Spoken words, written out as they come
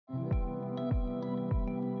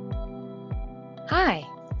Hi,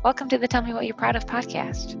 welcome to the Tell Me What You're Proud of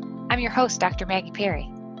podcast. I'm your host, Dr. Maggie Perry.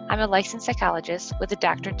 I'm a licensed psychologist with a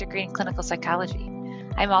doctorate degree in clinical psychology.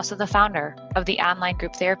 I'm also the founder of the online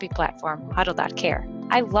group therapy platform, Huddle.care.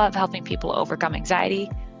 I love helping people overcome anxiety,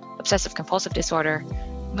 obsessive compulsive disorder,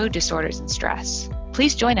 mood disorders, and stress.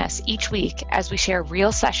 Please join us each week as we share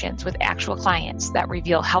real sessions with actual clients that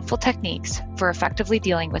reveal helpful techniques for effectively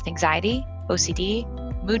dealing with anxiety, OCD,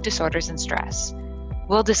 mood disorders, and stress.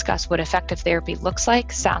 We'll discuss what effective therapy looks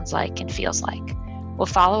like, sounds like, and feels like. We'll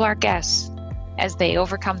follow our guests as they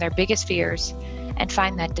overcome their biggest fears and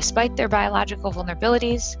find that despite their biological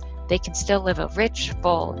vulnerabilities, they can still live a rich,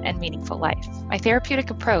 full, and meaningful life. My therapeutic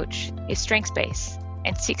approach is strengths-based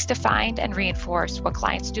and seeks to find and reinforce what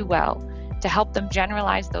clients do well to help them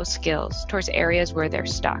generalize those skills towards areas where they're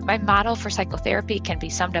stuck. My model for psychotherapy can be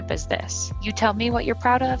summed up as this: you tell me what you're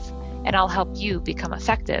proud of, and I'll help you become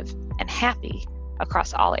effective and happy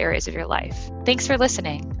across all areas of your life. Thanks for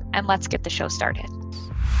listening, and let's get the show started.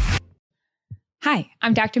 Hi,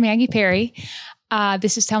 I'm Dr. Maggie Perry.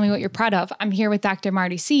 This is Tell Me What You're Proud of. I'm here with Dr.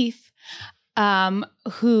 Marty Seif,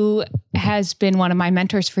 who has been one of my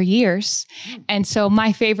mentors for years. And so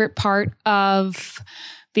my favorite part of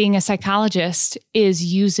being a psychologist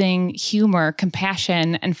is using humor,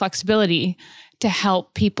 compassion, and flexibility to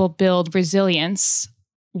help people build resilience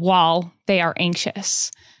while they are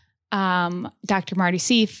anxious. Dr. Marty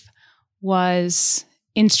Seif was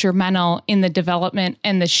instrumental in the development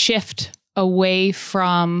and the shift away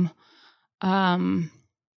from you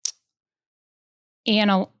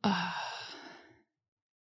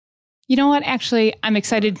know what? Actually, I'm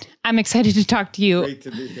excited to talk to you. Great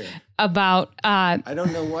to be here. About I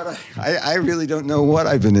don't know what I really don't know what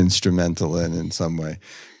I've been instrumental in some way.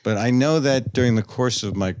 But I know that during the course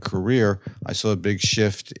of my career, I saw a big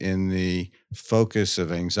shift in the focus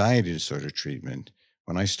of anxiety disorder treatment.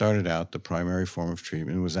 When I started out, the primary form of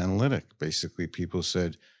treatment was analytic. Basically, people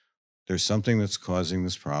said, there's something that's causing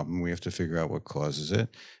this problem. We have to figure out what causes it.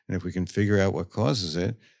 And if we can figure out what causes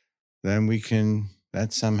it, then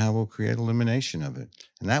that somehow will create elimination of it.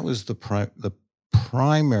 And that was the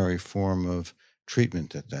primary form of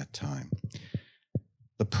treatment at that time.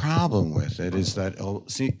 The problem with it is that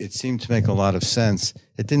it seemed to make a lot of sense.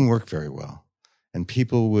 It didn't work very well. And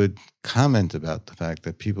people would comment about the fact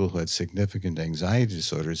that people who had significant anxiety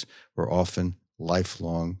disorders were often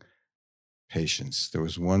lifelong patients. There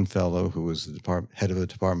was one fellow who was the head of the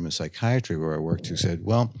Department of Psychiatry where I worked who said,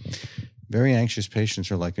 well, very anxious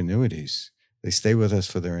patients are like annuities. They stay with us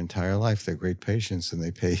for their entire life. They're great patients, and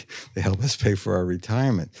they help us pay for our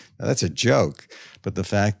retirement. Now, that's a joke, but the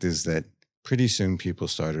fact is that pretty soon people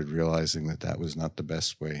started realizing that that was not the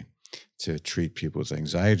best way to treat people with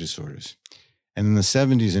anxiety disorders. And in the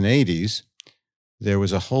 70s and 80s, there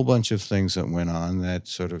was a whole bunch of things that went on that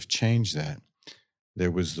sort of changed that. There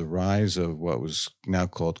was the rise of what was now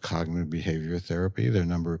called cognitive behavior therapy. There are a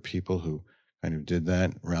number of people who kind of did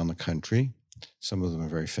that around the country. Some of them are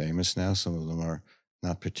very famous now. Some of them are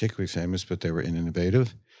not particularly famous, but they were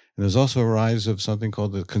innovative. And there's also a rise of something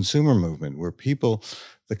called the consumer movement, where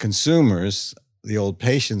the consumers, the old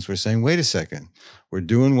patients, were saying, wait a second, we're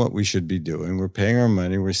doing what we should be doing. We're paying our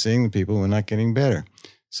money. We're seeing the people. We're not getting better.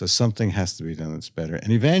 So something has to be done that's better.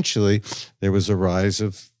 And eventually there was a rise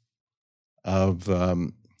of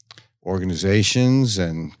organizations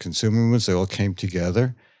and consumer movements. They all came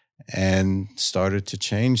together and started to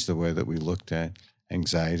change the way that we looked at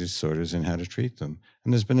anxiety disorders and how to treat them.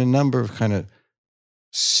 And there's been a number of kind of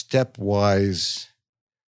stepwise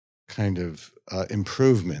kind of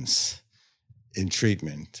improvements in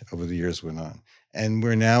treatment over the years went on. And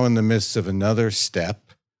we're now in the midst of another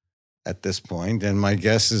step at this point. And my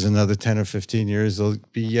guess is another 10 or 15 years, there'll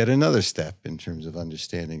be yet another step in terms of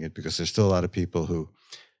understanding it, because there's still a lot of people who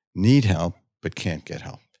need help but can't get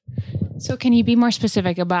help. So can you be more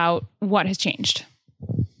specific about what has changed?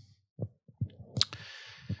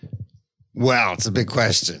 Well, it's a big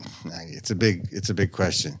question. It's a big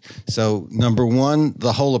question. So number one,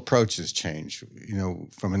 the whole approach has changed,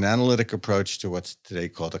 from an analytic approach to what's today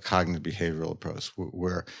called a cognitive behavioral approach,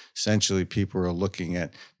 where essentially people are looking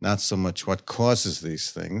at not so much what causes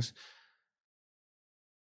these things.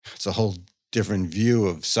 It's a whole different view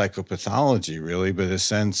of psychopathology, really, but a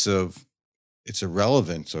sense of it's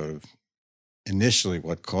irrelevant sort of initially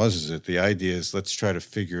what causes it. The idea is let's try to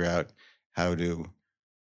figure out how to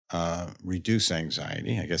reduce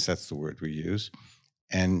anxiety. I guess that's the word we use.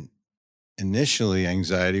 And initially,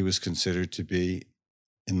 anxiety was considered to be,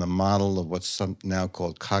 in the model of what's now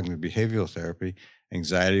called cognitive behavioral therapy,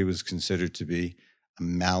 anxiety was considered to be a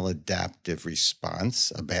maladaptive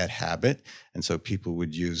response, a bad habit. And so people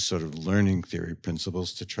would use sort of learning theory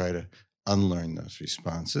principles to try to unlearn those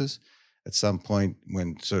responses. At some point,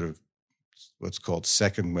 when sort of what's called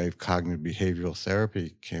second wave cognitive behavioral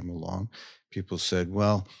therapy came along, people said,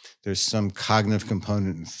 well, there's some cognitive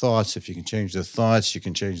component in thoughts. If you can change the thoughts, you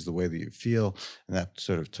can change the way that you feel. And that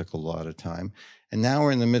sort of took a lot of time. And now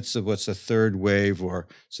we're in the midst of what's a third wave, or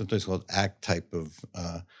sometimes called ACT type of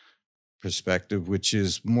perspective, which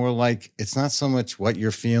is more like, it's not so much what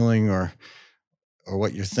you're feeling or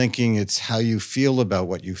what you're thinking, it's how you feel about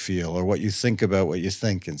what you feel, or what you think about what you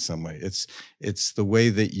think in some way. It's the way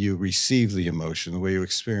that you receive the emotion, the way you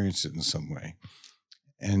experience it in some way.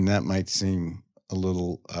 And that might seem a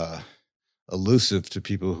little elusive to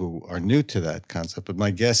people who are new to that concept, but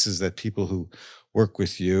my guess is that people who work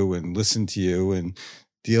with you and listen to you and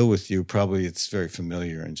deal with you, probably it's very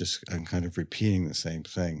familiar and just kind of repeating the same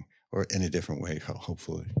thing, or in a different way,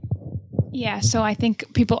 hopefully. Yeah, so I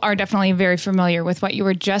think people are definitely very familiar with what you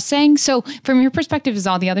were just saying. So from your perspective, is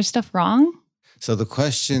all the other stuff wrong? So the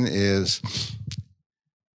question is,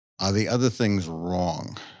 are the other things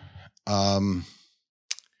wrong? I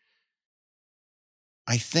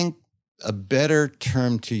think a better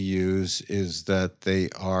term to use is that they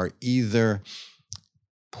are either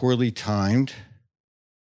poorly timed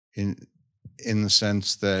in the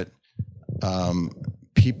sense that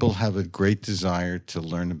people have a great desire to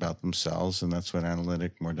learn about themselves, and that's what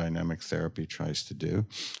analytic, more dynamic therapy tries to do.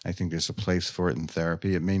 I think there's a place for it in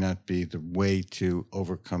therapy. It may not be the way to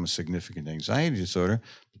overcome a significant anxiety disorder,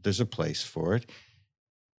 but there's a place for it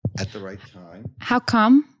at the right time. How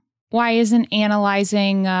come? Why isn't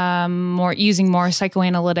analyzing using more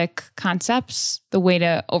psychoanalytic concepts the way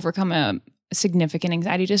to overcome a significant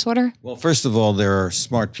anxiety disorder? Well, first of all, there are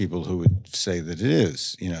smart people who would say that it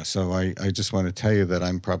is, so I just want to tell you that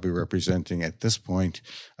I'm probably representing at this point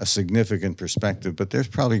a significant perspective, but there's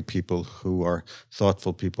probably people who are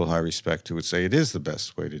thoughtful people I respect who would say it is the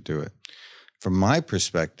best way to do it. From my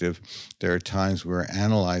perspective, there are times where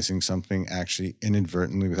analyzing something actually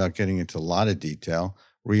inadvertently, without getting into a lot of detail,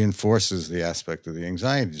 reinforces the aspect of the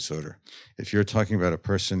anxiety disorder. If you're talking about a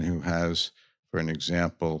person who has, for an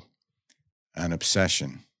example, an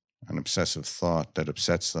obsession, an obsessive thought that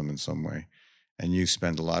upsets them in some way, and you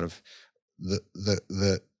spend a lot of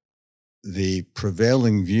the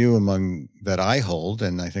prevailing view among that I hold,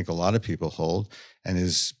 and I think a lot of people hold, and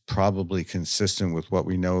is probably consistent with what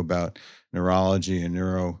we know about neurology and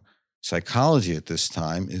neuropsychology at this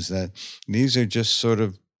time, is that these are just sort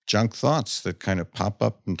of junk thoughts that kind of pop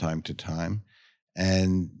up from time to time,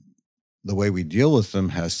 and the way we deal with them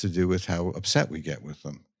has to do with how upset we get with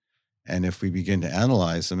them. And if we begin to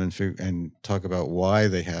analyze them and talk about why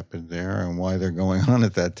they happened there and why they're going on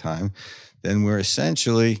at that time, then we're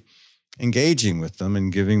essentially engaging with them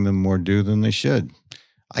and giving them more due than they should.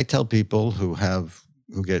 I tell people who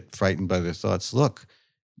get frightened by their thoughts, look,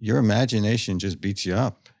 your imagination just beats you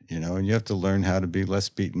up, and you have to learn how to be less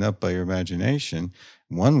beaten up by your imagination.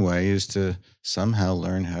 One way is to somehow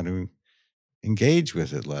learn how to engage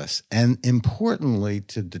with it less. And importantly,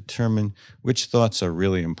 to determine which thoughts are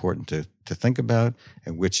really important to think about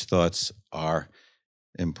and which thoughts are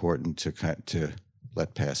important to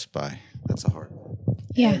let pass by. That's a hard one.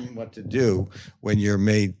 Yeah. And what to do when you're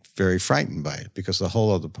made very frightened by it, because the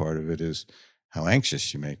whole other part of it is how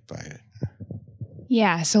anxious you make by it.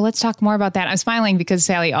 Yeah. So let's talk more about that. I'm smiling because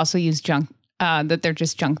Sally also used junk. That they're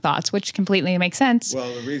just junk thoughts, which completely makes sense.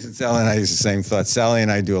 Well, the reason Sally and I use the same thought, Sally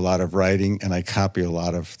and I do a lot of writing, and I copy a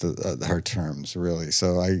lot of her terms, really.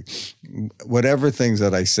 So whatever things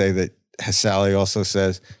that I say that Sally also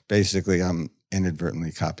says, basically I'm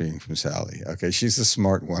inadvertently copying from Sally. Okay, she's the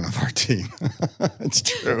smart one of our team. It's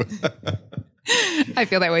true. I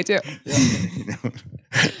feel that way too.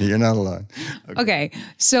 You're not alone. Okay,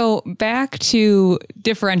 so back to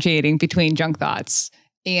differentiating between junk thoughts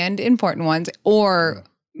and important ones, or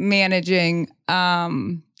managing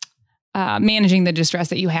the distress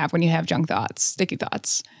that you have when you have junk thoughts, sticky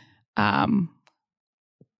thoughts.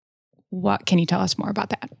 What can you tell us more about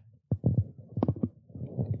that?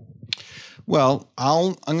 Well,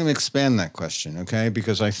 I'm going to expand that question, okay?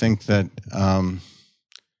 Because I think that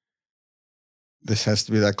this has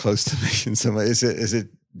to be that close to me in some way. Does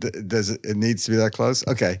it needs to be that close?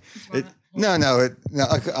 Okay. No.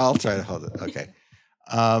 I'll try to hold it. Okay.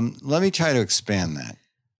 Let me try to expand that.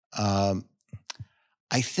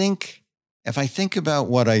 I think if I think about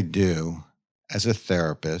what I do as a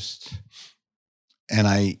therapist, and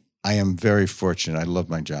I am very fortunate. I love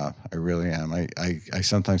my job. I really am. I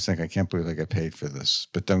sometimes think I can't believe I get paid for this,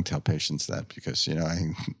 but don't tell patients that because,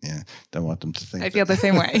 I don't want them to think. I feel the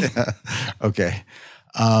same way. Yeah. Okay.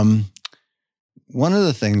 One of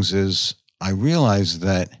the things is I realize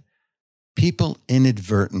that people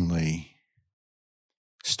inadvertently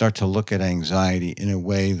start to look at anxiety in a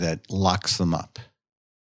way that locks them up.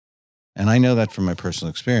 And I know that from my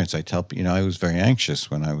personal experience. I tell people, I was very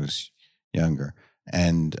anxious when I was younger,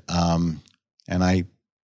 and I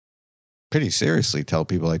pretty seriously tell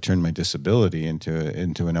people I turned my disability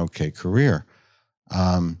into an okay career.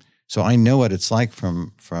 So I know what it's like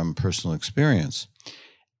from personal experience.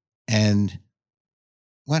 And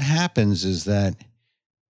what happens is that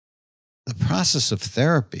the process of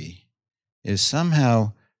therapy is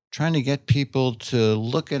somehow trying to get people to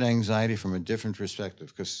look at anxiety from a different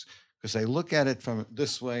perspective, because they look at it from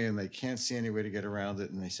this way and they can't see any way to get around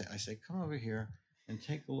it. And I say, come over here and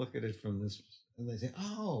take a look at it from this. And they say,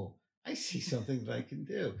 oh, I see something that I can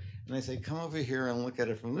do. And I say, come over here and look at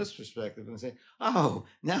it from this perspective. And they say, oh,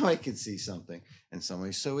 now I can see something in some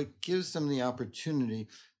way. So it gives them the opportunity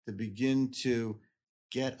to begin to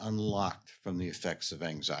get unlocked from the effects of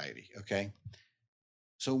anxiety. Okay.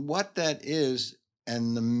 So what that is,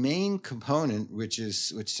 and the main component, which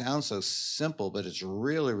sounds so simple, but it's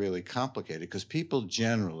really, really complicated, because people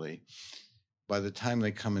generally, by the time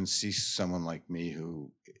they come and see someone like me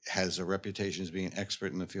who has a reputation as being an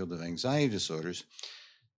expert in the field of anxiety disorders,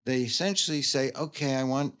 they essentially say, okay, I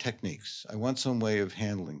want techniques. I want some way of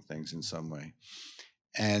handling things in some way.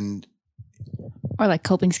 Or like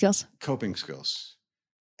coping skills. Coping skills.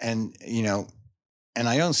 And, and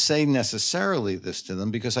I don't say necessarily this to them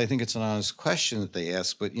because I think it's an honest question that they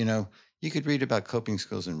ask, but, you could read about coping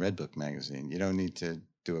skills in Redbook magazine. You don't need to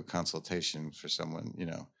do a consultation for someone,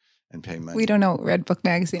 and pay money. We don't know what Redbook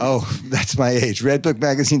magazine is. Oh, that's my age. Redbook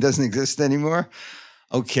magazine doesn't exist anymore?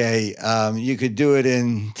 Okay, you could do it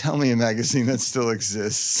in, tell me a magazine that still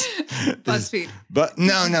exists. BuzzFeed. But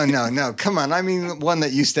no. Come on. I mean, one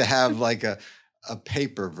that used to have like a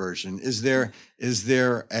paper version. Is there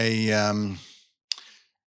a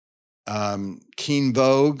Teen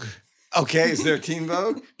Vogue? Okay, is there a Teen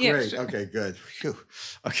Vogue? Yeah, Great. sure. Okay, good. Whew.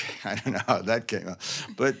 Okay, I don't know how that came out.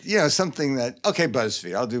 But, something that, okay,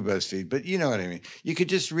 BuzzFeed, I'll do BuzzFeed, but you know what I mean. You could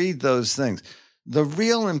just read those things. The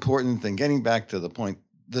real important thing, getting back to the point,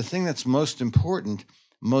 the thing that's most important,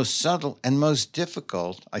 most subtle, and most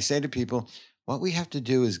difficult, I say to people, what we have to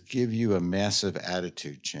do is give you a massive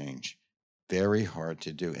attitude change. Very hard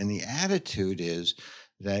to do. And the attitude is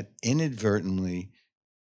that inadvertently,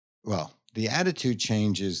 the attitude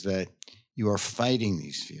change is that you are fighting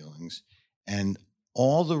these feelings, and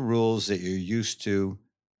all the rules that you're used to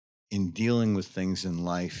in dealing with things in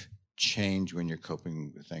life change when you're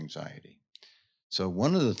coping with anxiety. So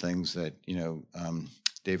one of the things that,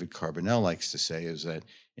 David Carbonell likes to say is that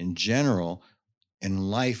in general, in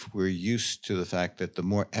life, we're used to the fact that the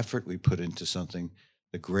more effort we put into something,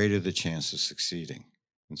 the greater the chance of succeeding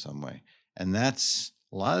in some way. And that's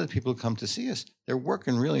a lot of the people who come to see us, they're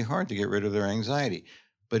working really hard to get rid of their anxiety.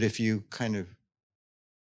 But if you kind of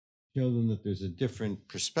show them that there's a different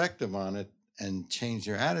perspective on it and change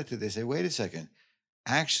their attitude, they say, wait a second,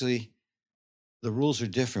 actually, the rules are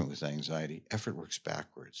different with anxiety. Effort works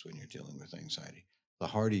backwards when you're dealing with anxiety. The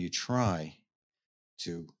harder you try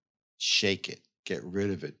to shake it, get rid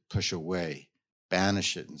of it, push away,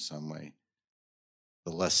 banish it in some way,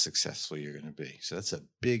 the less successful you're going to be. So that's a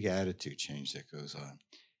big attitude change that goes on.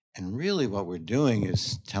 And really what we're doing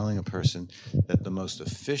is telling a person that the most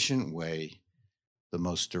efficient way, the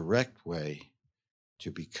most direct way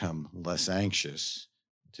to become less anxious,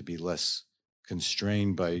 to be less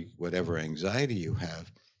constrained by whatever anxiety you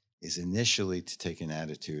have, is initially to take an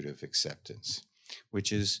attitude of acceptance,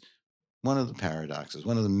 which is one of the paradoxes,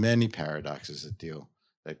 one of the many paradoxes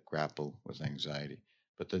that grapple with anxiety.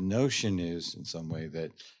 But the notion is, in some way,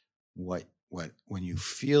 that when you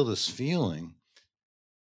feel this feeling,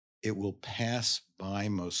 it will pass by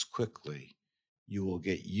most quickly. You will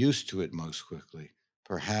get used to it most quickly.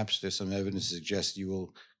 Perhaps there's some evidence to suggest you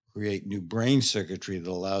will create new brain circuitry that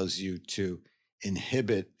allows you to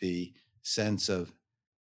inhibit the sense of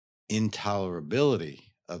intolerability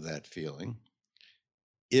of that feeling.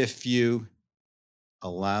 If you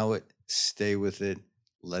allow it, stay with it,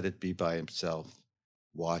 let it be by itself,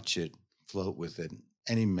 watch it, float with it,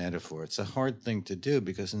 any metaphor. It's a hard thing to do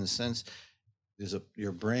because in a sense,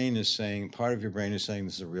 your brain is saying, part of your brain is saying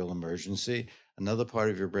this is a real emergency. Another part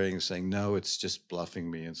of your brain is saying, no, it's just bluffing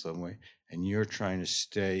me in some way. And you're trying to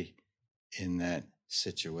stay in that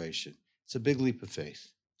situation. It's a big leap of faith.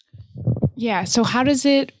 Yeah. So how does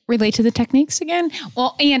it relate to the techniques again?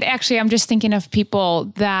 Well, and actually, I'm just thinking of people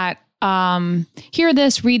that hear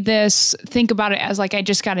this, read this, think about it as like, I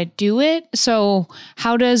just got to do it. So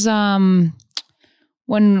how does,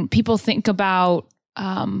 when people think about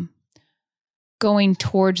going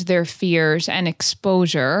towards their fears and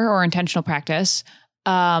exposure or intentional practice,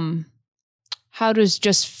 how does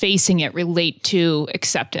just facing it relate to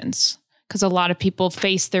acceptance? Because a lot of people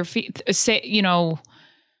face their try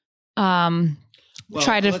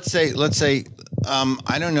to. Let's say,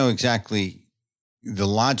 I don't know exactly the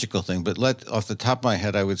logical thing, but off the top of my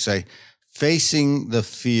head, I would say facing the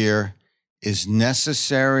fear is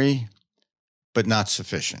necessary, but not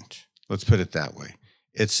sufficient. Let's put it that way.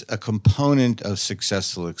 It's a component of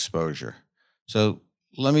successful exposure. So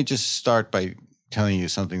let me just start by telling you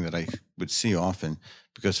something that I would see often,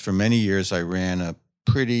 because for many years I ran a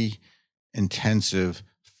pretty intensive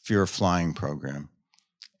fear of flying program.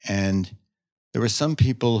 And there were some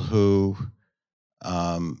people who,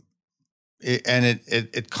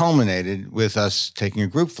 it culminated with us taking a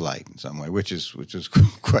group flight in some way, which was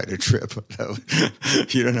quite a trip.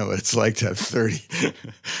 You don't know what it's like to have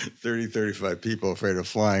 35 people afraid of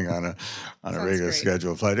flying on a regular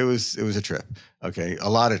scheduled flight. It was a trip. Okay. A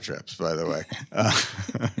lot of trips, by the way,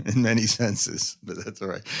 in many senses, but that's all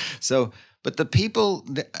right. So, but the people,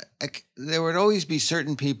 there would always be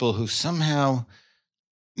certain people who somehow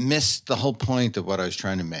missed the whole point of what I was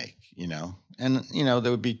trying to make, and,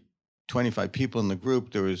 there would be 25 people in the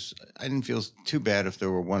group. I didn't feel too bad if there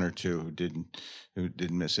were one or two who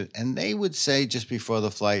didn't miss it. And they would say just before the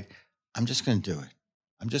flight, I'm just going to do it.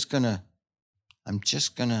 I'm just going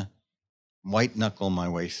to white knuckle my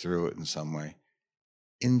way through it in some way.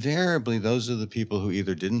 Invariably, those are the people who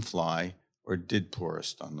either didn't fly or did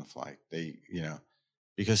poorest on the flight.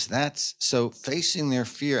 Because that's so facing their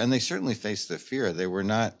fear, and they certainly faced their fear. They were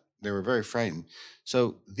very frightened.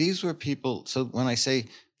 So these were people. So when I say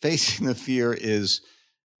facing the fear is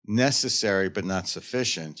necessary but not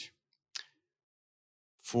sufficient,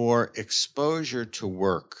 for exposure to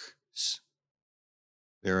work,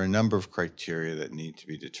 there are a number of criteria that need to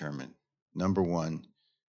be determined. Number one,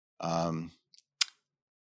 the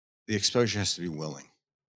exposure has to be willing.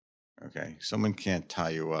 Okay, someone can't tie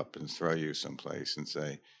you up and throw you someplace and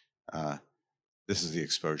say, this is the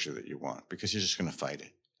exposure that you want, because you're just going to fight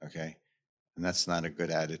it, okay? And that's not a good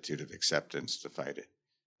attitude of acceptance, to fight it.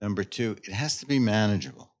 Number two, it has to be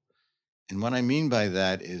manageable. And what I mean by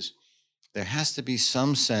that is there has to be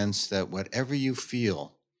some sense that whatever you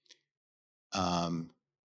feel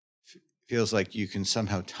feels like you can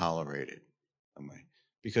somehow tolerate it some way.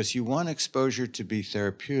 Because you want exposure to be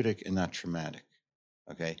therapeutic and not traumatic,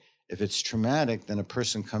 okay? If it's traumatic, then a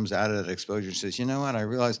person comes out of that exposure and says, you know what, I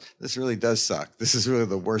realize this really does suck. This is really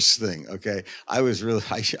the worst thing, okay? I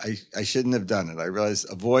shouldn't have done it. I realized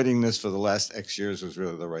avoiding this for the last X years was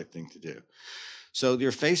really the right thing to do. So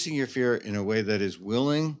you're facing your fear in a way that is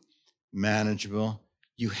willing, manageable.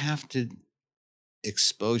 You have to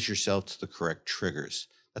expose yourself to the correct triggers.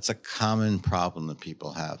 That's a common problem that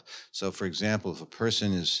people have. So, for example, if a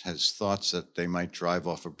person has thoughts that they might drive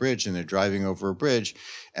off a bridge and they're driving over a bridge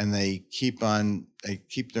and they keep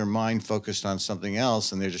their mind focused on something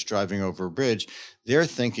else and they're just driving over a bridge, they're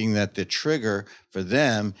thinking that the trigger for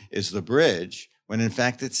them is the bridge, when in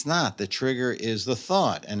fact it's not. The trigger is the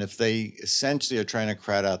thought. And if they essentially are trying to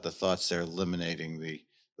crowd out the thoughts, they're eliminating the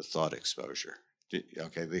thought exposure.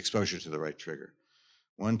 Okay, the exposure to the right trigger.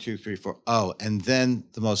 1, 2, 3, 4. Oh, and then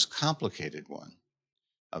the most complicated one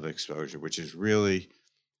of exposure, which is really,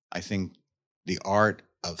 I think, the art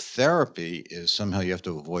of therapy, is somehow you have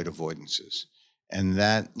to avoid avoidances. And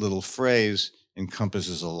that little phrase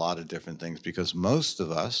encompasses a lot of different things, because most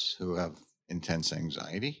of us who have intense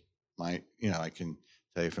anxiety, I can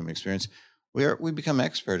tell you from experience, we become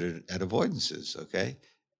expert at avoidances, okay?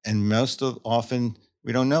 And often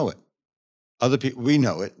we don't know it. Other people, we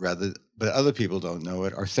know it rather, but other people don't know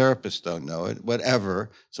it. Our therapists don't know it,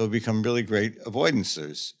 whatever. So we become really great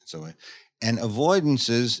avoidancers. And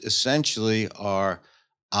avoidances essentially are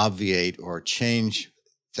obviate or change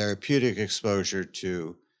therapeutic exposure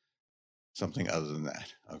to something other than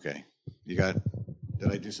that. Okay. Did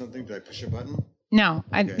I do something? Did I push a button? No,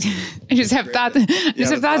 Okay. I just have thoughts.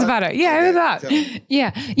 Thoughts about it. Yeah, I have a thought.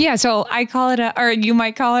 Yeah. So I call it or you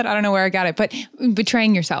might call it. I don't know where I got it, but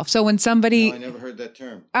betraying yourself. So when somebody, No, I never heard that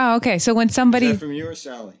term. Oh, okay. So when somebody, Is that from you or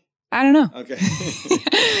Sally? I don't know. Okay,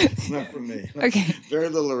 it's not from me. Okay, very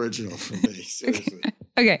little original from me. Seriously.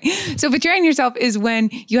 Okay. So betraying yourself is when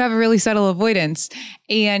you have a really subtle avoidance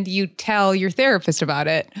and you tell your therapist about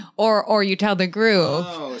it, or you tell the group.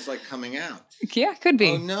 Oh, it's like coming out. Yeah, could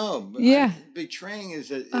be. Oh no. But yeah. Betraying is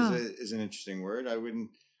an interesting word. I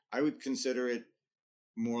would consider it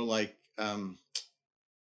more like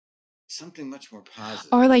something much more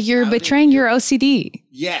positive. Or like you're betraying your OCD.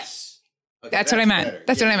 Yes. Okay, that's what I meant. Better.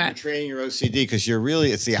 That's what I meant. Betraying your OCD, because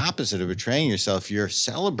it's the opposite of betraying yourself. You're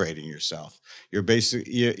celebrating yourself. You're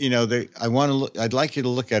basically, I'd like you to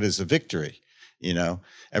look at it as a victory.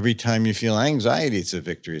 Every time you feel anxiety, it's a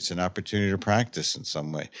victory. It's an opportunity to practice in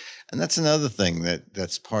some way. And that's another thing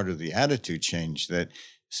that's part of the attitude change, that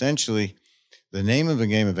essentially the name of a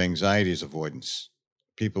game of anxiety is avoidance.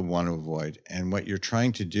 People want to avoid. And what you're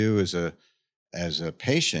trying to do as a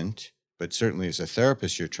patient, but certainly as a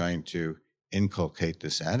therapist, you're trying to inculcate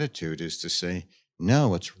this attitude is to say, no,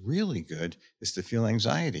 what's really good is to feel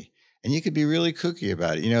anxiety. And you could be really kooky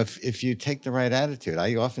about it. If you take the right attitude,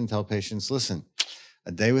 I often tell patients, listen,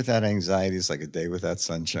 a day without anxiety is like a day without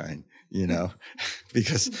sunshine,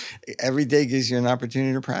 because every day gives you an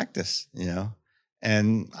opportunity to practice,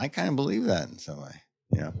 and I kind of believe that in some way,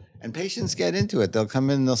 and patients get into it. They'll come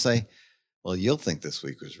in and they'll say, well, you'll think this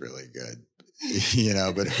week was really good.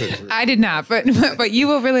 But it was really I did not, but you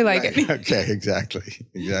will really like it. Okay, exactly.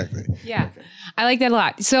 Yeah, okay. I like that a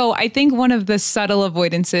lot. So I think one of the subtle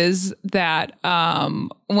avoidances that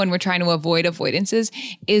when we're trying to avoid avoidances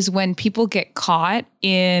is when people get caught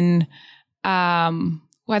in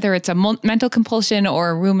whether it's a mental compulsion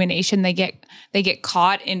or a rumination, they get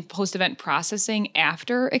caught in post-event processing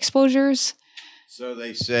after exposures. So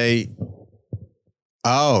they say,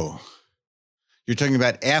 oh, you're talking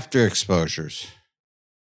about after exposures.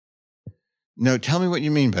 No, tell me what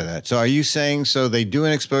you mean by that. So are you saying, so they do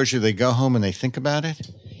an exposure, they go home and they think about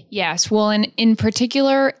it? Yes. Well, in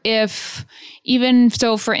particular,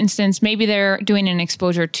 for instance, maybe they're doing an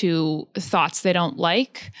exposure to thoughts they don't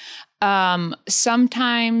like.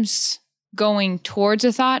 Sometimes going towards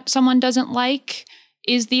a thought someone doesn't like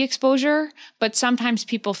is the exposure, but sometimes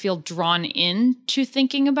people feel drawn into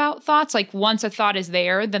thinking about thoughts. Like once a thought is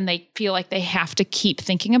there, then they feel like they have to keep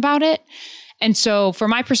thinking about it. And so from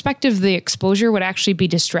my perspective, the exposure would actually be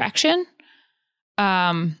distraction,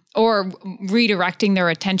 or redirecting their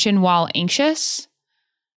attention while anxious.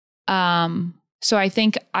 So I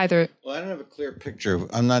think either. Well, I don't have a clear picture.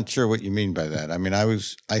 I'm not sure what you mean by that. I mean,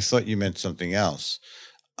 I thought you meant something else.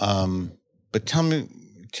 But tell me,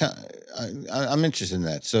 I'm interested in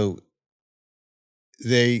that. So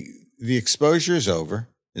the exposure is over.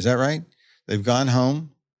 Is that right? They've gone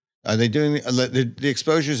home. Are they doing the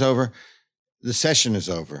exposure is over? The session is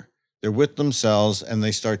over. They're with themselves and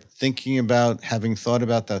they start thinking about having thought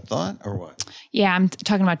about that thought, or what? Yeah, I'm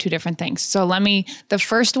talking about two different things. So the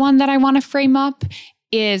first one that I want to frame up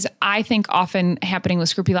is, I think, often happening with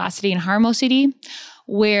scrupulosity and harm OCD,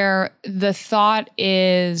 where the thought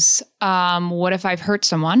is, what if I've hurt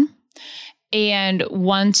someone? And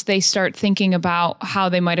once they start thinking about how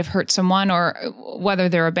they might have hurt someone or whether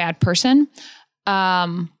they're a bad person,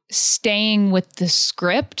 staying with the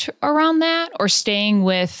script around that, or staying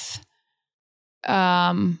with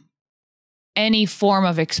any form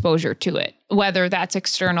of exposure to it, whether that's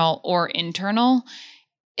external or internal,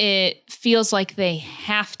 it feels like they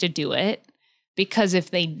have to do it, because if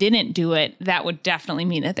they didn't do it, that would definitely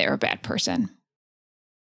mean that they're a bad person.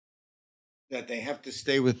 That they have to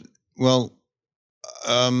stay with, well,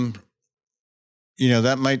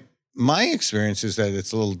 my experience is that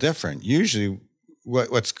it's a little different. Usually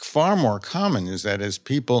what's far more common is that as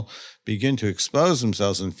people begin to expose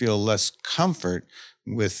themselves and feel less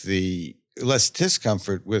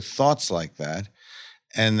discomfort with thoughts like that,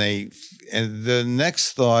 and the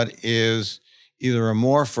next thought is either a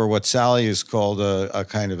morph or what Sally has called a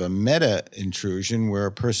kind of a meta intrusion, where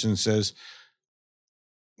a person says,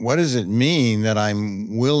 what does it mean that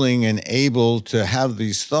I'm willing and able to have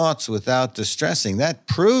these thoughts without distressing? That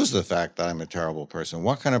proves the fact that I'm a terrible person.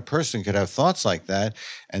 What kind of person could have thoughts like that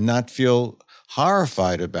and not feel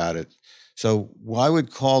horrified about it? So I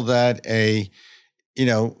would call that as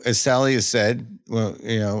Sally has said,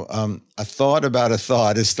 a thought about a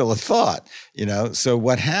thought is still a thought, So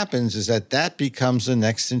what happens is that becomes the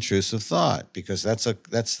next intrusive thought, because that's a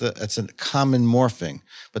common morphing.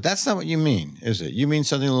 But that's not what you mean, is it? You mean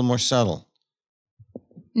something a little more subtle.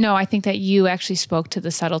 No, I think that you actually spoke to the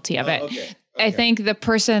subtlety of it. Okay. I think the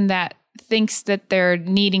person that thinks that they're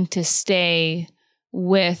needing to stay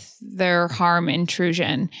with their harm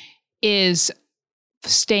intrusion is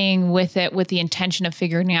staying with it with the intention of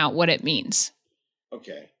figuring out what it means.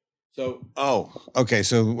 Okay. So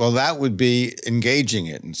that would be engaging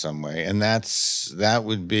it in some way. And that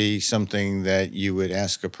would be something that you would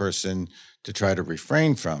ask a person to try to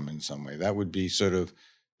refrain from in some way. That would be sort of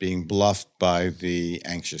being bluffed by the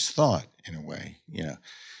anxious thought in a way,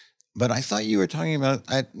 But I thought you were talking about,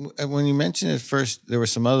 when you mentioned it first, there were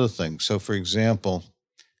some other things. So for example,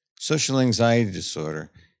 social anxiety disorder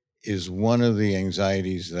is one of the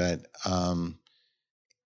anxieties that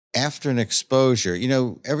after an exposure,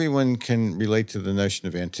 everyone can relate to the notion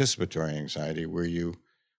of anticipatory anxiety, where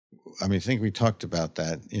I think we talked about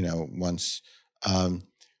that, once,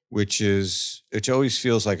 which always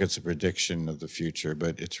feels like it's a prediction of the future,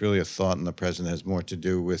 but it's really a thought in the present that has more to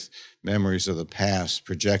do with memories of the past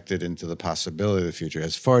projected into the possibility of the future. It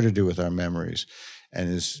has far to do with our memories and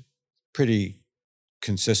is pretty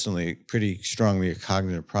strongly a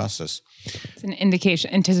cognitive process. It's an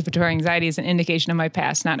indication. Anticipatory anxiety is an indication of my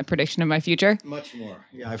past, not a prediction of my future. Much more.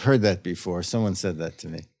 Yeah, I've heard that before. Someone said that to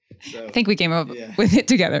me. So, I think we came up with it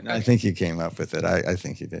together. I think you came up with it. I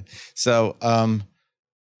think you did. So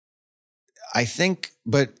I think,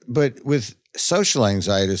 but with social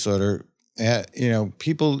anxiety disorder,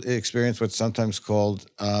 people experience what's sometimes called,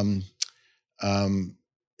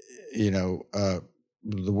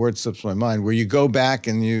 the word slips my mind, where you go back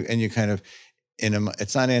and you kind of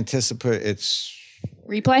it's not anticipate, it's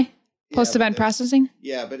replay, post-event processing.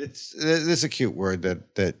 Yeah, but there's a cute word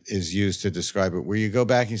that is used to describe it, where you go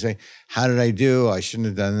back and you say, "How did I do? I shouldn't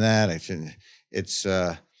have done that. I shouldn't." It's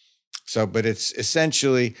but it's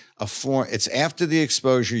essentially a form. It's after the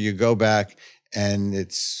exposure, you go back and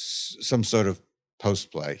it's some sort of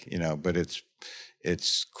post play, but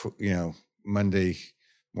it's Monday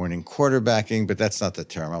morning quarterbacking, but that's not the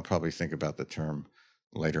term. I'll probably think about the term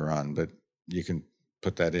later on, but you can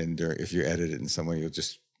put that in there. If you edit it in some way, you'll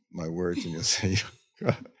just my words and you'll say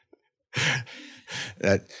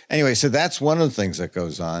that. Anyway, so that's one of the things that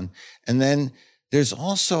goes on. And then there's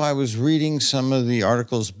also, I was reading some of the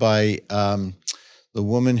articles by the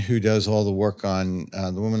woman who does all the work on,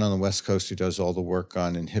 the woman on the West Coast who does all the work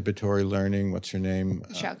on inhibitory learning. What's her name?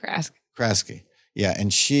 Michelle Kraske. Kraske. Yeah.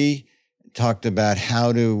 And she talked about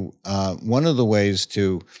how to, one of the ways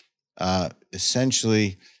to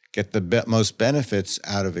essentially get the most benefits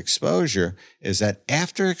out of exposure is that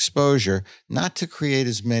after exposure, not to create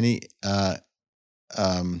as many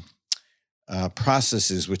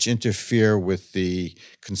processes which interfere with the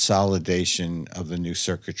consolidation of the new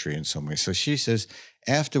circuitry in some way. So she says,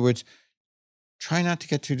 afterwards, try not to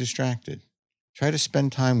get too distracted. Try to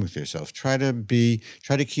spend time with yourself. Try to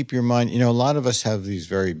keep your mind, a lot of us have these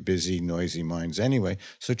very busy, noisy minds anyway.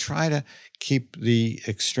 So try to keep the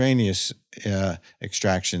extraneous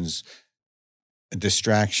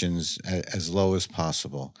distractions as low as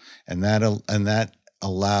possible. And that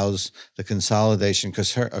allows the consolidation,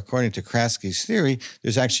 because according to Kraske's theory,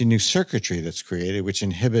 there's actually new circuitry that's created, which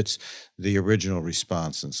inhibits the original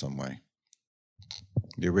response in some way.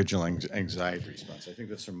 The original anxiety response. I think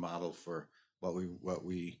that's her model for what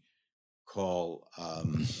we call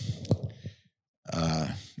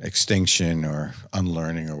extinction or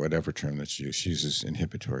unlearning or whatever term that's used. She uses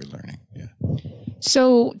inhibitory learning. Yeah.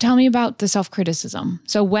 So tell me about the self-criticism.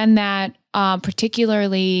 So when that,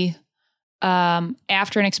 particularly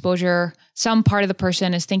after an exposure, some part of the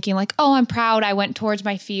person is thinking like, oh, I'm proud, I went towards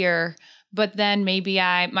my fear, but then maybe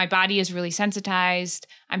my body is really sensitized,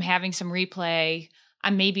 I'm having some replay,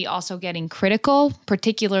 I'm maybe also getting critical,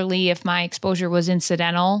 particularly if my exposure was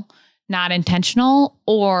incidental, not intentional,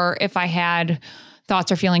 or if I had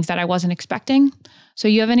thoughts or feelings that I wasn't expecting. So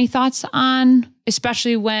you have any thoughts on,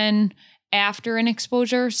 especially when after an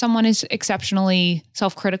exposure, someone is exceptionally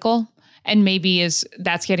self-critical and maybe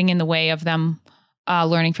that's getting in the way of them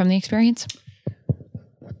learning from the experience?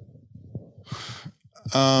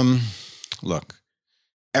 Look,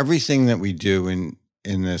 everything that we do in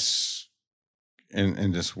this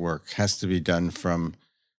work has to be done from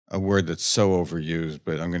a word that's so overused,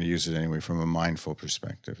 but I'm going to use it anyway, from a mindful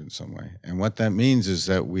perspective in some way. And what that means is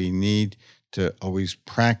that we need to always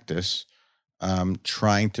practice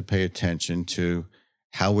trying to pay attention to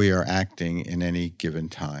how we are acting in any given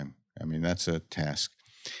time. I mean, that's a task.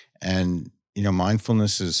 And,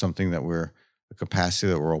 mindfulness is something that a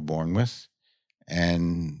capacity that we're all born with.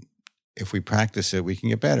 And if we practice it, we can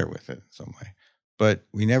get better with it in some way. But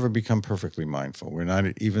we never become perfectly mindful. We're not,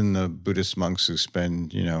 even the Buddhist monks who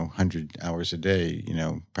spend, 100 hours a day,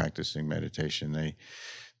 practicing meditation,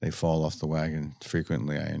 they fall off the wagon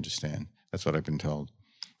frequently, I understand. That's what I've been told.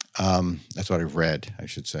 That's what I've read, I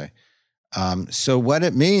should say. So what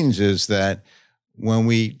it means is that when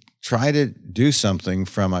we try to do something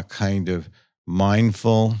from a kind of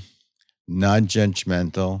mindful,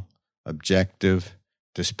 non-judgmental, objective,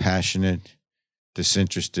 dispassionate,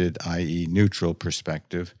 disinterested, i.e. neutral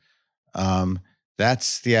perspective,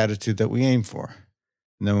 that's the attitude that we aim for.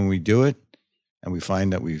 And then when we do it and we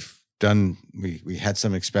find that we had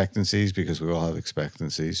some expectancies, because we all have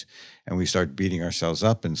expectancies, and we start beating ourselves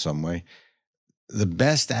up in some way, the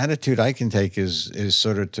best attitude I can take is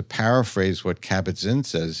sort of to paraphrase what Kabat-Zinn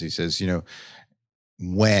says. He says,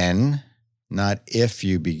 when, not if,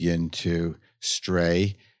 you begin to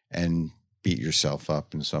stray and beat yourself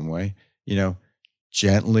up in some way,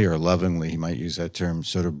 gently or lovingly, he might use that term,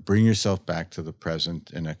 sort of bring yourself back to the present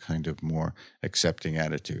in a kind of more accepting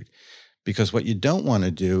attitude. Because what you don't want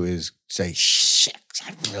to do is say, shit,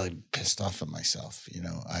 I'm really pissed off at myself.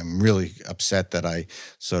 I'm really upset that I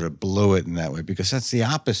sort of blew it in that way, because that's the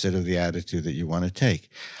opposite of the attitude that you want to take.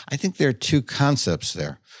 I think there are two concepts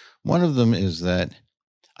there. One of them is that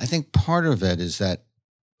I think part of it is that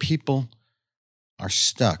people are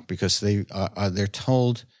stuck because they're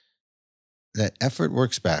told that effort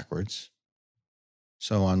works backwards.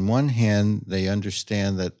 So on one hand, they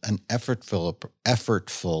understand that an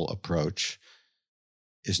effortful approach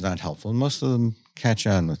is not helpful. Most of them catch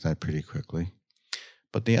on with that pretty quickly.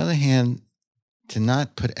 But the other hand, to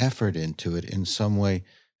not put effort into it in some way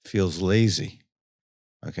feels lazy.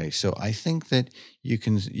 Okay, so I think that you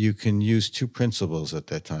can use two principles at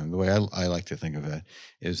that time. The way I like to think of it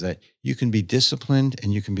is that you can be disciplined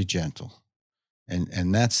and you can be gentle.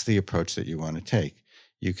 And that's the approach that you want to take.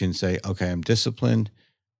 You can say, okay, I'm disciplined.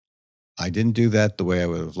 I didn't do that the way I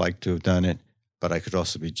would have liked to have done it, but I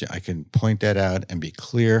can point that out and be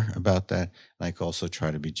clear about that. And I can also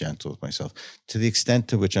try to be gentle with myself to the extent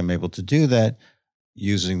to which I'm able to do that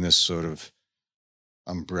using this sort of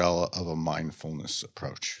umbrella of a mindfulness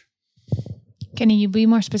approach. Can you be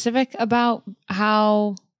more specific about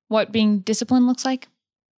what being disciplined looks like?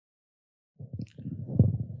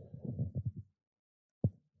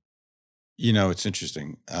 It's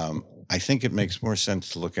interesting. I think it makes more sense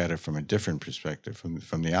to look at it from a different perspective,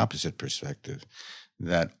 from the opposite perspective,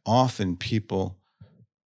 that often people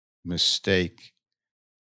mistake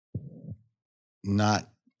not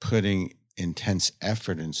putting intense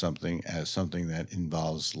effort in something as something that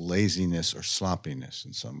involves laziness or sloppiness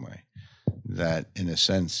in some way. That, in a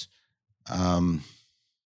sense, for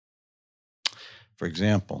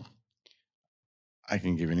example, I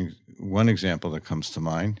can give you one example that comes to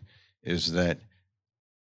mind is that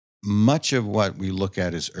much of what we look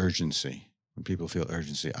at as urgency, when people feel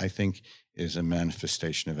urgency, I think is a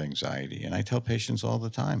manifestation of anxiety. And I tell patients all the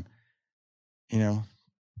time,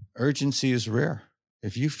 urgency is rare.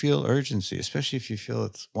 If you feel urgency, especially if you feel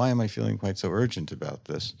why am I feeling quite so urgent about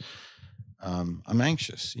this? I'm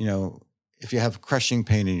anxious. If you have crushing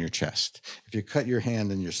pain in your chest, if you cut your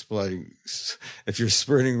hand and you're splitting, if you're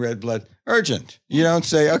spurting red blood, urgent. You don't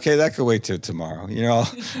say, okay, that could wait till tomorrow. You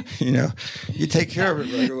take care of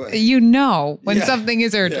it right away. When something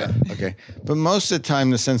is urgent. Yeah. Okay. But most of the time,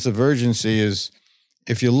 the sense of urgency is,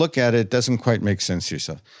 if you look at it, it doesn't quite make sense to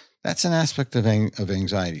yourself. That's an aspect of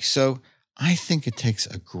anxiety. So I think it takes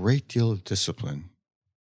a great deal of discipline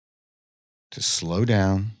to slow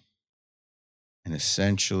down and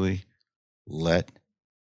essentially let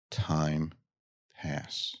time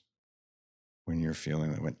pass when you're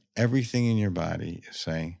feeling that, when everything in your body is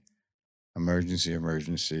saying emergency,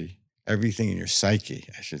 emergency, everything in your psyche,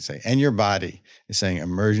 I should say, and your body is saying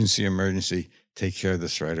emergency, emergency, take care of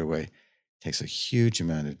this right away. It takes a huge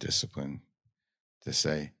amount of discipline to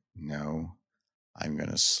say, no, I'm going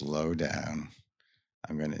to slow down.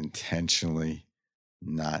 I'm going to intentionally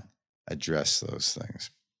not address those things.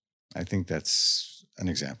 I think that's an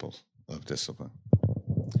example of discipline.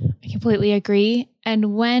 I completely agree.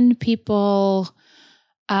 And when people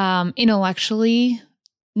intellectually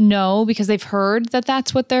know, because they've heard that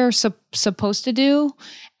that's what they're supposed to do,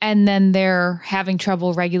 and then they're having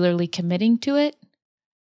trouble regularly committing to it,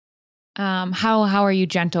 how are you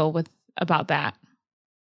gentle about that?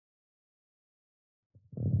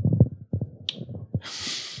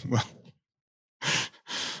 Well,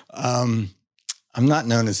 I'm not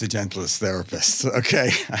known as the gentlest therapist,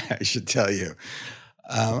 okay? I should tell you.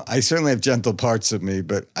 I certainly have gentle parts of me,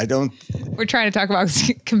 but I don't... We're trying to talk about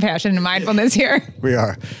compassion and mindfulness here. We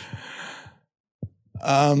are.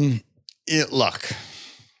 Look,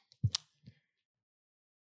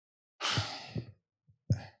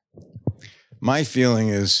 my feeling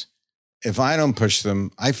is, if I don't push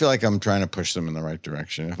them, I feel like I'm trying to push them in the right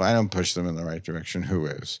direction. If I don't push them in the right direction, who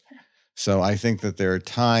is? So I think that there are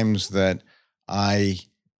times that I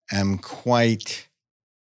am quite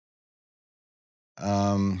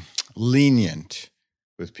lenient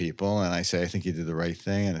with people, and I say, I think you did the right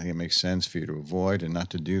thing, and I think it makes sense for you to avoid and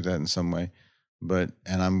not to do that in some way. And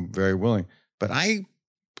I'm very willing. But I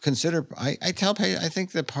tell patients, I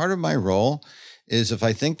think that part of my role is, if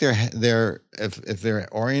I think if they're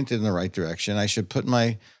oriented in the right direction, I should put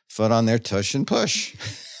my foot on their tush and push.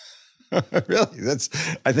 Really,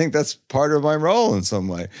 I think that's part of my role in some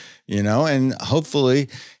way, and hopefully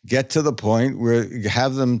have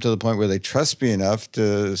them to the point where they trust me enough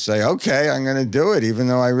to say, okay, I'm going to do it, even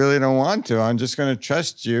though I really don't want to. I'm just going to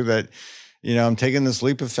trust you that, I'm taking this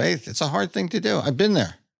leap of faith. It's a hard thing to do. I've been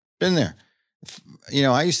there.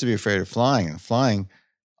 I used to be afraid of flying, and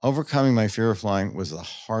overcoming my fear of flying was the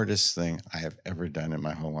hardest thing I have ever done in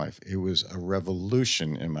my whole life. It was a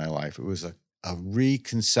revolution in my life. It was a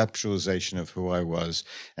reconceptualization of who I was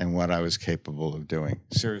and what I was capable of doing.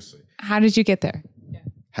 Seriously. How did you get there?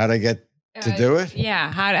 How did I get to do it?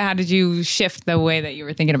 Yeah. How did you shift the way that you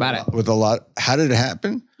were thinking about it? How did it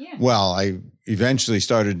happen? Yeah. Well, I eventually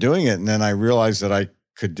started doing it, and then I realized that I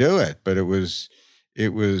could do it. But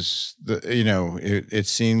it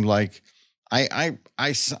seemed like I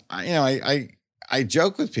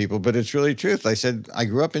joke with people, but it's really truth. I said, I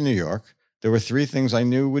grew up in New York. There were three things I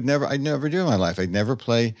knew I'd never do in my life. I'd never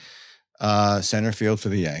play center field for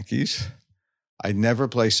the Yankees. I'd never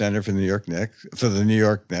play center for the New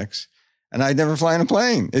York Knicks, and I'd never fly in a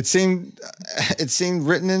plane. It seemed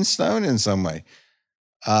written in stone in some way.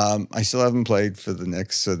 I still haven't played for the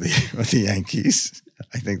Knicks or the Yankees.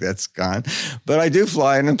 I think that's gone, but I do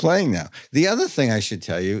fly in a plane now. The other thing I should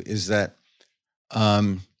tell you is that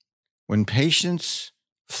when patients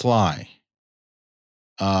fly,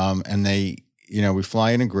 and we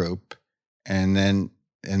fly in a group, and then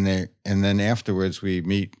afterwards we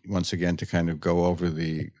meet once again to kind of go over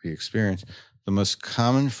the experience. The most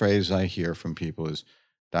common phrase I hear from people is,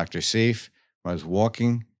 Dr. Seif, when I was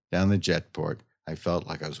walking down the jetport, I felt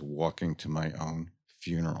like I was walking to my own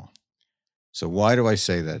funeral. So why do I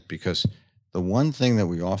say that? Because the one thing that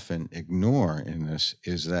we often ignore in this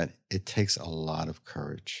is that it takes a lot of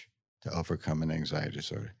courage to overcome an anxiety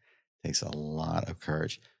disorder. It takes a lot of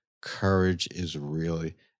courage. Courage is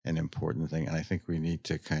really an important thing. And I think we need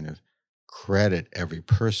to kind of credit every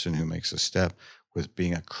person who makes a step with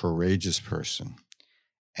being a courageous person.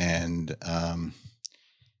 And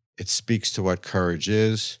it speaks to what courage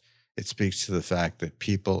is. It speaks to the fact that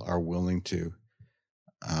people are willing to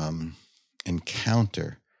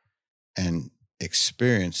encounter and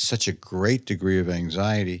experience such a great degree of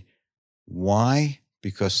anxiety. Why?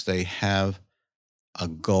 Because they have a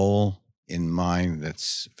goal in mind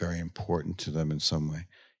that's very important to them in some way.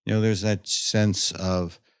 There's that sense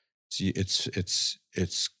of,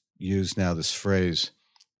 it's used now, this phrase,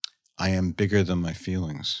 I am bigger than my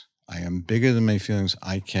feelings. I am bigger than my feelings.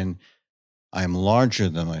 I am larger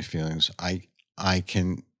than my feelings.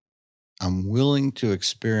 I'm willing to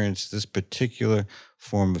experience this particular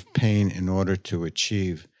form of pain in order to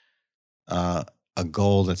achieve a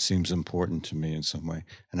goal that seems important to me in some way,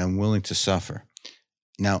 and I'm willing to suffer.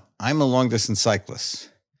 Now, I'm a long-distance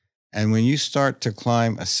cyclist, and when you start to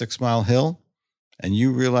climb a 6-mile hill and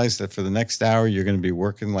you realize that for the next hour you're going to be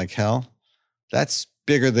working like hell, that's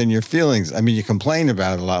bigger than your feelings. I mean, you complain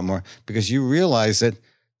about it a lot more because you realize that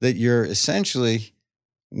you're essentially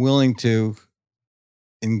willing to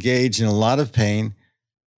engage in a lot of pain.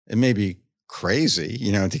 It may be crazy,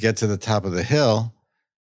 to get to the top of the hill.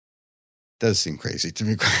 Does seem crazy to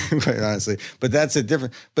me, quite honestly, but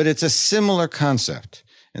but it's a similar concept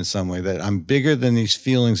in some way, that I'm bigger than these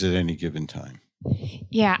feelings at any given time.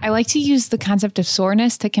 Yeah, I like to use the concept of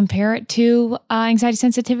soreness to compare it to anxiety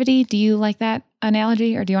sensitivity. Do you like that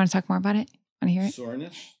analogy, or do you want to talk more about it? Want to hear it?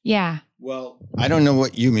 Soreness? Yeah. Well, I don't know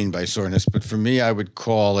what you mean by soreness, but for me, I would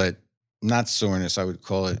call it not soreness. I would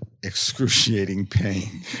call it excruciating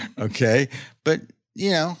pain. Okay. But,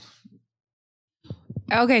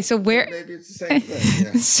 Okay, so maybe it's the same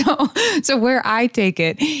thing. Yeah. So where I take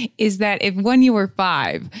it is that if when you were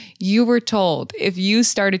 5, you were told if you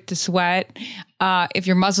started to sweat, if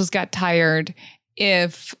your muscles got tired,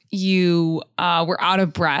 if you were out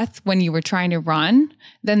of breath when you were trying to run,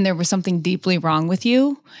 then there was something deeply wrong with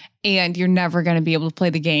you and you're never going to be able to play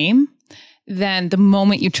the game. Then the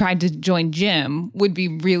moment you tried to join gym would be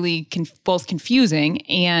really both confusing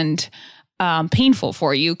and painful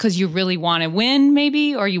for you, because you really want to win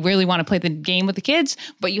maybe, or you really want to play the game with the kids,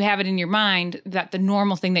 but you have it in your mind that the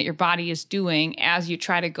normal thing that your body is doing as you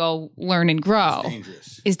try to go learn and grow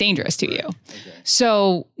is dangerous to you. Okay.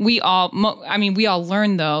 So we all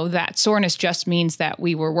learn though that soreness just means that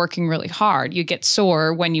we were working really hard. You get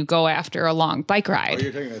sore when you go after a long bike ride. Oh,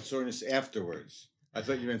 you're talking about soreness afterwards. I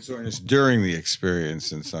thought you meant soreness during the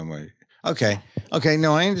experience in some way. Okay.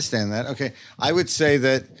 No, I understand that. Okay. I would say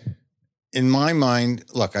that in my mind,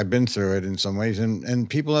 look, I've been through it in some ways, and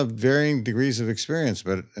people have varying degrees of experience,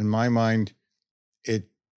 but in my mind,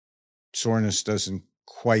 soreness doesn't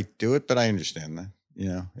quite do it, but I understand that.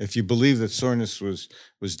 If you believe that soreness was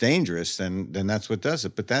dangerous, then that's what does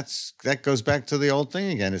it. But that goes back to the old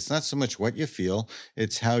thing again. It's not so much what you feel,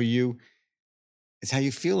 it's how you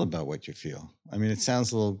feel about what you feel. I mean, it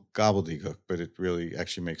sounds a little gobbledygook, but it really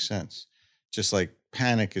actually makes sense. Just like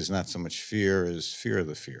panic is not so much fear as fear of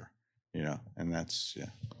the fear. and that's, yeah.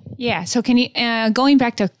 Yeah. So can you, going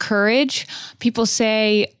back to courage, people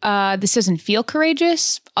say this doesn't feel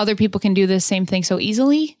courageous. Other people can do the same thing so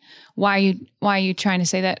easily. Why are you trying to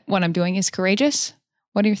say that what I'm doing is courageous?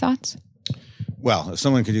 What are your thoughts? Well, if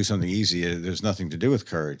someone could do something easy, there's nothing to do with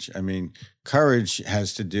courage. I mean, courage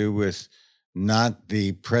has to do with not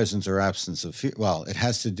the presence or absence of fear. Well, it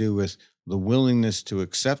has to do with the willingness to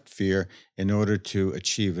accept fear in order to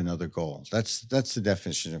achieve another goal. That's the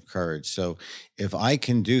definition of courage. So if I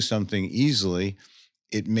can do something easily,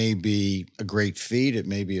 it may be a great feat, it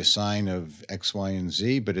may be a sign of X, Y, and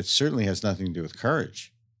Z, but it certainly has nothing to do with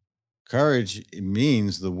courage. Courage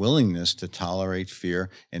means the willingness to tolerate fear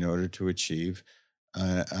in order to achieve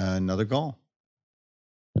another goal.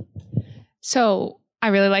 So I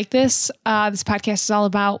really like this. This podcast is all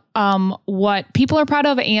about what people are proud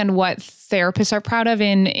of and what therapists are proud of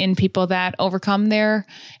in people that overcome their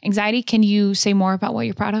anxiety. Can you say more about what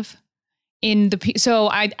you're proud of? So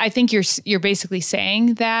I think you're basically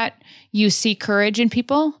saying that you see courage in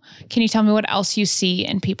people. Can you tell me what else you see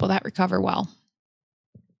in people that recover well?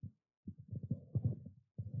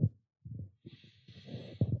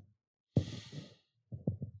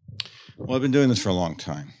 Well, I've been doing this for a long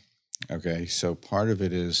time. Okay, so part of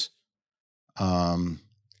it is, as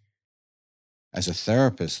a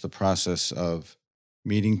therapist, the process of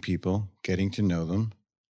meeting people, getting to know them,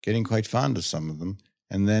 getting quite fond of some of them,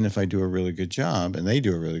 and then if I do a really good job, and they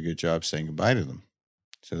do a really good job, saying goodbye to them.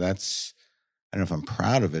 So that's, I don't know if I'm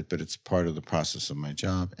proud of it, but it's part of the process of my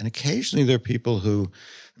job. And occasionally there are people who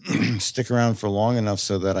stick around for long enough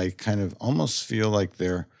so that I kind of almost feel like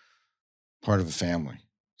they're part of a family,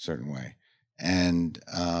 a certain way. And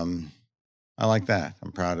I like that.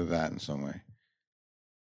 I'm proud of that in some way.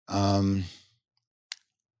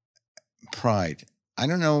 Pride. I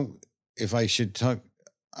don't know if I should talk.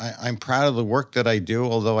 I'm proud of the work that I do,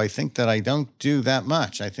 although I think that I don't do that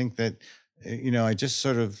much. I think that, I just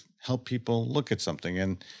sort of help people look at something.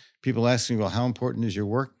 And people ask me, well, how important is your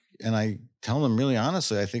work? And I tell them really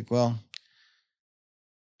honestly, I think, well,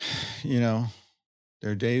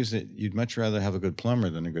 there are days that you'd much rather have a good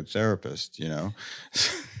plumber than a good therapist,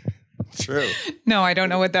 True. No, I don't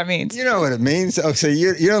know what that means. You know what it means? Oh, so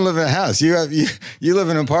you don't live in a house. You live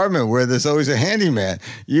in an apartment where there's always a handyman.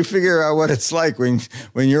 You figure out what it's like when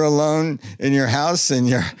you're alone in your house and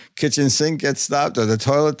your kitchen sink gets stopped or the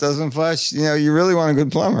toilet doesn't flush. You really want a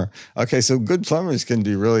good plumber. Okay, so good plumbers can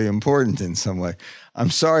be really important in some way. I'm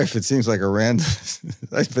sorry if it seems like a random,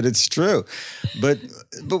 but it's true. But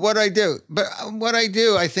what I do,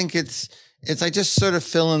 I think it's I just sort of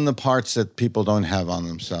fill in the parts that people don't have on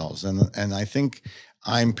themselves. And I think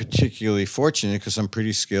I'm particularly fortunate because I'm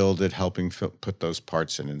pretty skilled at helping put those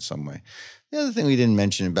parts in some way. The other thing we didn't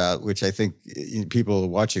mention about, which I think people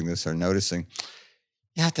watching this are noticing,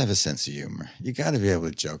 you have to have a sense of humor. You got to be able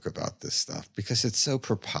to joke about this stuff because it's so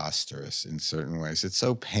preposterous in certain ways. It's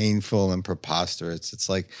so painful and preposterous. It's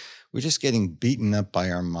like we're just getting beaten up by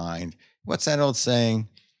our mind. What's that old saying?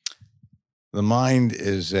 The mind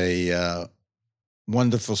is a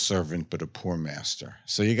wonderful servant, but a poor master.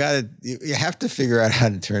 So you have to figure out how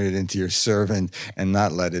to turn it into your servant and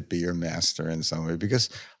not let it be your master in some way, because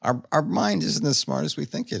our mind isn't as smart as we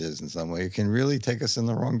think it is in some way. It can really take us in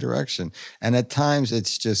the wrong direction. And at times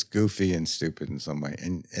it's just goofy and stupid in some way.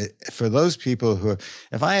 And for those people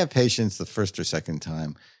if I have patients the first or second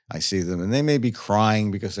time I see them, and they may be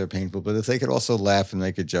crying because they're painful, but if they could also laugh and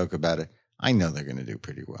make a joke about it, I know they're going to do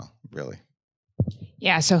pretty well, really.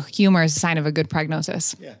 Yeah, so humor is a sign of a good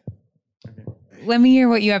prognosis. Yeah. Okay. Let me hear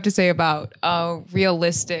what you have to say about a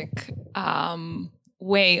realistic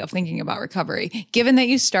way of thinking about recovery. Given that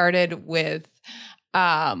you started with,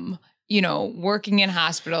 working in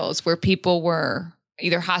hospitals where people were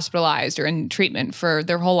either hospitalized or in treatment for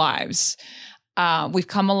their whole lives, we've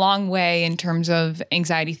come a long way in terms of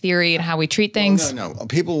anxiety theory and how we treat things. No.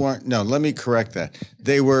 People weren't. No, let me correct that.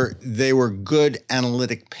 They were good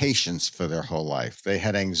analytic patients for their whole life. They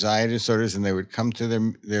had anxiety disorders, and they would come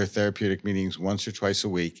to their therapeutic meetings once or twice a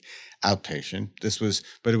week, outpatient.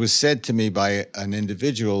 But it was said to me by an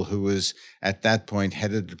individual who was at that point head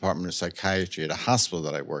of the department of psychiatry at a hospital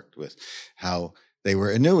that I worked with, how they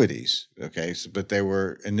were annuities, okay? But they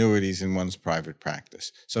were annuities in one's private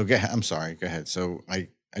practice. So I'm sorry, go ahead. So I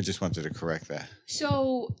just wanted to correct that.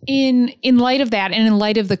 So in light of that, and in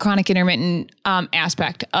light of the chronic intermittent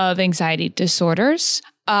aspect of anxiety disorders,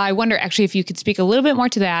 I wonder actually if you could speak a little bit more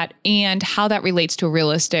to that and how that relates to a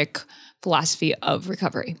realistic philosophy of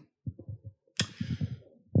recovery.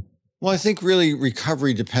 Well, I think really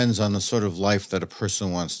recovery depends on the sort of life that a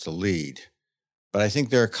person wants to lead. But I think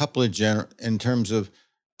there are a couple of in terms of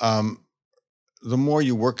the more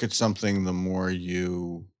you work at something, the more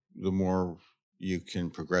you can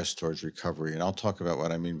progress towards recovery. And I'll talk about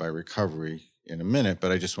what I mean by recovery in a minute,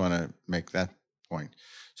 but I just want to make that point.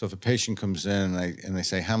 So if a patient comes in and they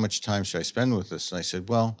say, how much time should I spend with this? And I said,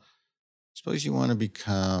 well, suppose you want to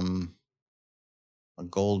become a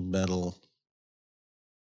gold medal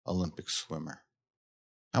Olympic swimmer.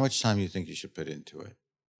 How much time do you think you should put into it?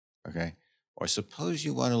 Okay. Or suppose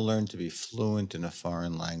you want to learn to be fluent in a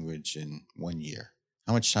foreign language in 1 year.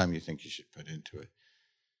 How much time do you think you should put into it?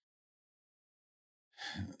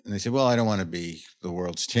 And they say, well, I don't want to be the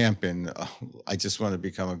world's champion. I just want to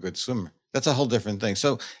become a good swimmer. That's a whole different thing.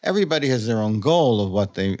 So everybody has their own goal of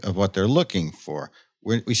what they're looking for.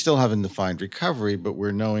 We still haven't defined recovery, but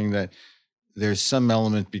we're knowing that there's some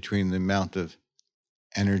element between the amount of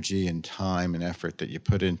energy and time and effort that you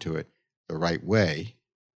put into it the right way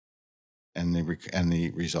and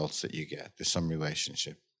the results that you get. There's some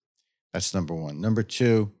relationship. That's number one. Number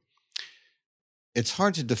two, it's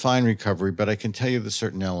hard to define recovery, but I can tell you the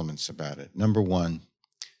certain elements about it. Number one,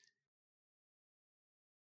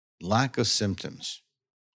 lack of symptoms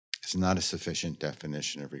is not a sufficient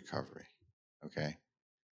definition of recovery, okay?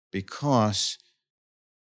 Because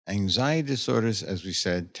anxiety disorders, as we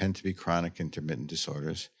said, tend to be chronic intermittent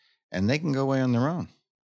disorders, and they can go away on their own.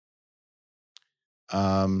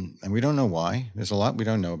 And we don't know why. There's a lot we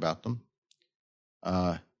don't know about them.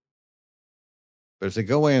 But if they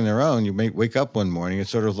go away on their own, you may wake up one morning.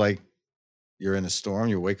 It's sort of like you're in a storm.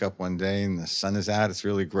 You wake up one day and the sun is out. It's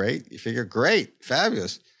really great. You figure, great,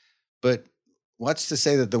 fabulous. But what's to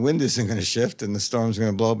say that the wind isn't going to shift and the storm's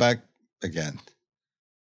going to blow back again?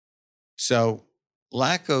 So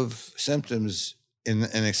lack of symptoms in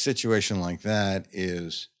a situation like that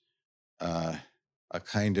is a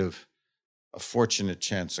kind of a fortunate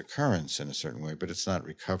chance occurrence in a certain way, but it's not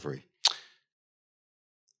recovery.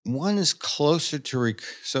 One is closer to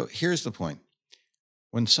so here's the point.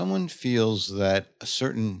 When someone feels that a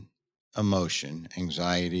certain emotion,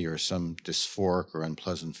 anxiety, or some dysphoric or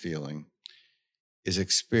unpleasant feeling is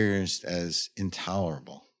experienced as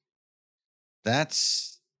intolerable,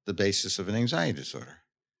 that's the basis of an anxiety disorder.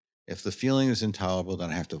 If the feeling is intolerable, then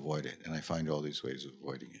I have to avoid it, and I find all these ways of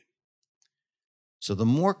avoiding it. So the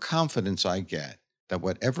more confidence I get that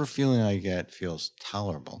whatever feeling I get feels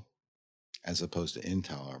tolerable as opposed to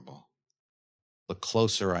intolerable, the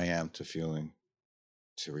closer I am to feeling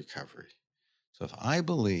to recovery. So if I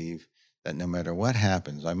believe that no matter what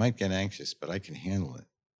happens, I might get anxious, but I can handle it.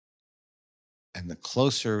 And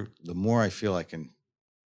the more I feel I can,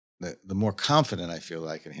 the more confident I feel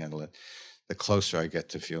I can handle it, the closer I get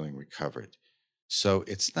to feeling recovered. So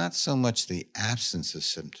it's not so much the absence of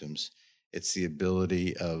symptoms, it's the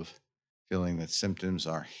ability of feeling that symptoms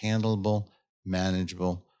are handleable,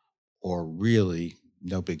 manageable, or really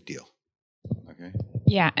no big deal. Okay.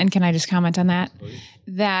 Yeah. And can I just comment on that? Please.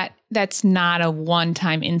 That's not a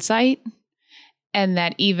one-time insight. And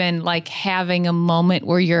that even like having a moment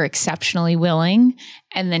where you're exceptionally willing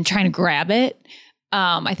and then trying to grab it,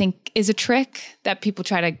 I think is a trick that people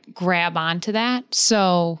try to grab onto that.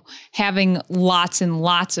 So having lots and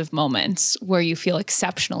lots of moments where you feel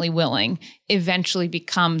exceptionally willing eventually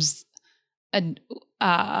becomes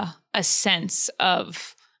a sense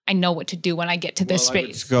of, I know what to do when I get to this space.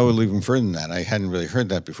 Let's go even further than that. I hadn't really heard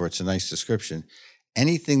that before. It's a nice description.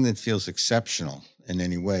 Anything that feels exceptional in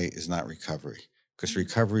any way is not recovery, because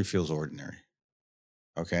recovery feels ordinary.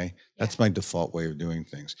 Okay? That's my default way of doing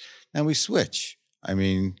things. Now we switch. I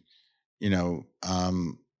mean,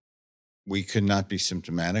 we could not be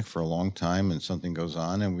symptomatic for a long time and something goes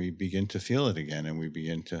on and we begin to feel it again and we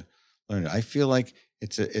begin to learn it. I feel like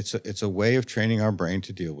it's a way of training our brain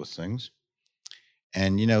to deal with things.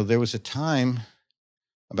 And, there was a time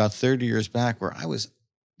about 30 years back where I was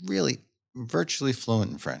really virtually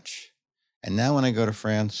fluent in French. And now when I go to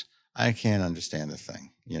France, I can't understand a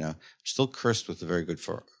thing. I'm still cursed with a very good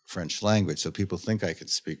French language, so people think I could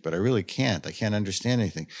speak, but I really can't. I can't understand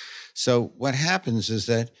anything. So what happens is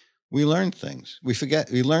that we learn things. We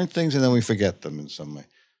learn things and then we forget them in some way.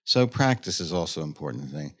 So practice is also an important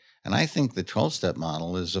thing. And I think the 12-step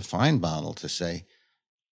model is a fine model to say,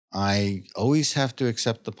 I always have to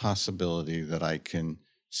accept the possibility that I can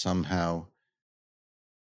somehow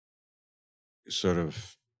sort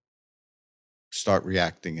of start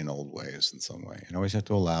reacting in old ways in some way. And always have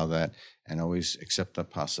to allow that and always accept that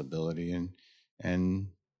possibility and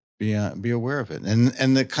be aware of it.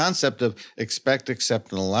 And the concept of expect,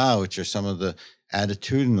 accept, and allow, which are some of the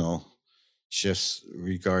attitudinal shifts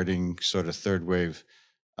regarding sort of third wave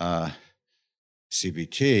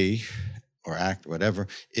CBT or ACT, whatever,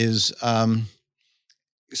 is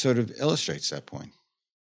sort of illustrates that point.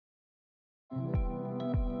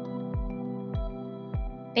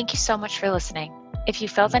 Thank you so much for listening. If you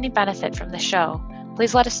felt any benefit from the show,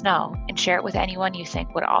 please let us know and share it with anyone you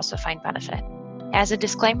think would also find benefit. As a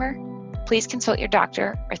disclaimer, please consult your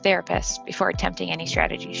doctor or therapist before attempting any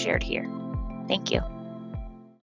strategies shared here. Thank you.